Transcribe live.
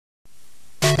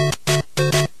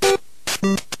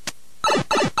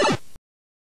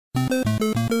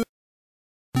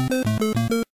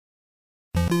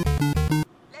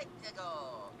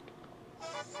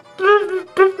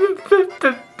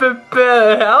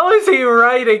he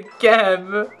right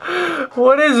again?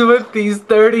 What is with these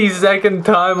 30-second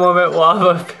time limit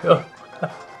lava fields?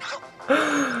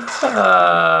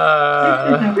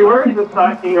 We were just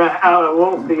talking about how it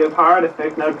won't be as hard if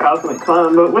there's no cosmic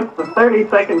clone, but with the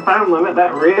 30-second time limit,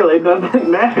 that really doesn't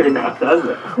matter now, does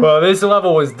it? Well, this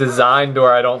level was designed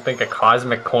where I don't think a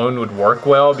cosmic clone would work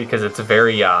well because it's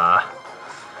very,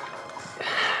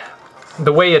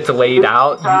 the way it's laid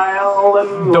out,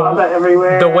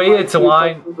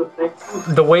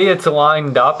 the way it's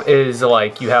lined up is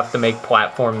like you have to make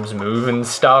platforms move and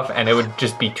stuff, and it would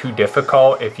just be too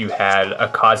difficult if you had a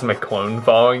cosmic clone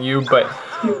following you. But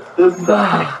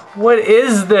what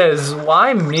is this?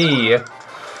 Why me?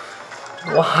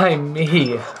 Why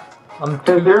me?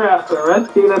 Because you're out to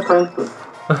rescue the princess.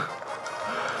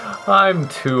 I'm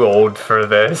too old for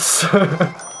this.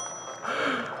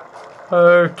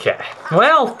 Okay.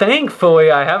 Well,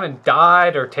 thankfully I haven't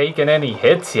died or taken any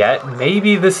hits yet.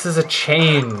 Maybe this is a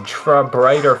change for a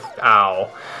brighter... Ow.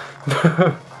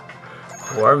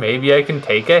 Or maybe I can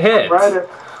take a hit.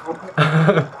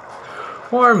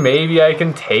 Or maybe I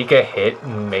can take a hit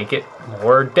and make it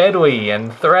more deadly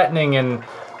and threatening and...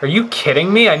 Are you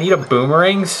kidding me? I need a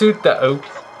boomerang suit that...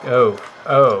 Oh,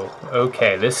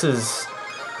 okay. This is...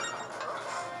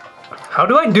 How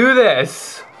do I do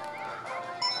this?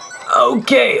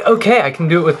 Okay, I can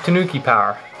do it with Tanuki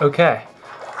power. Okay.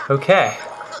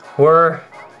 We're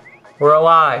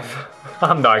alive.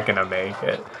 I'm not gonna make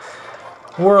it.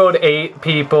 World 8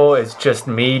 people is just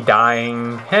me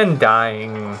dying and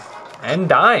dying and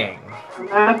dying. And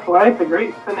that's why it's a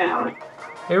great finale.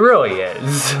 It really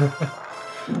is.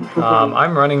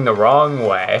 I'm running the wrong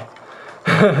way.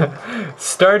 End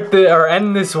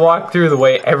this walkthrough the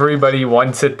way everybody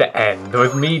wants it to end,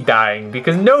 with me dying,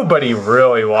 because nobody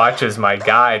really watches my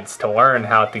guides to learn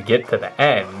how to get to the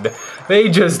end. They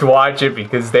just watch it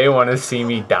because they want to see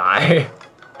me die.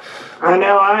 I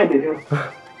know I do.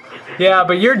 Yeah,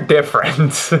 but you're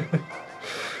different. This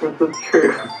is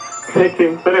true.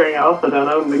 Considering I also don't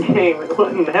own the game, it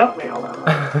wouldn't help me all that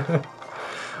much.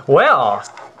 Well,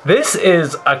 this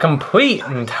is a complete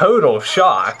and total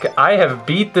shock. I have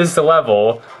beat this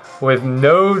level with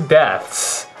no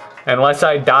deaths. Unless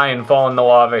I die and fall in the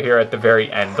lava here at the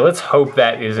very end. Let's hope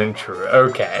that isn't true.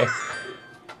 Okay.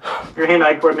 Your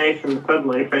hand-eye coordination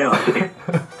suddenly failed.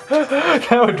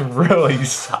 That would really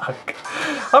suck.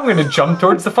 I'm gonna jump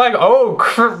towards the flag. Oh,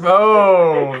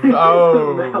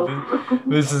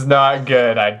 this is not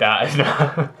good. I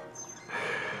died.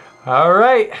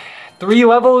 Alright. 3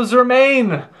 levels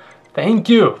remain. Thank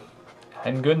you.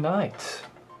 And good night.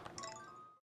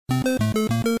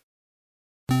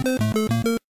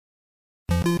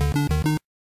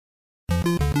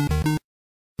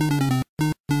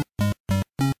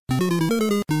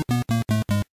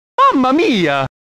 Mamma mia!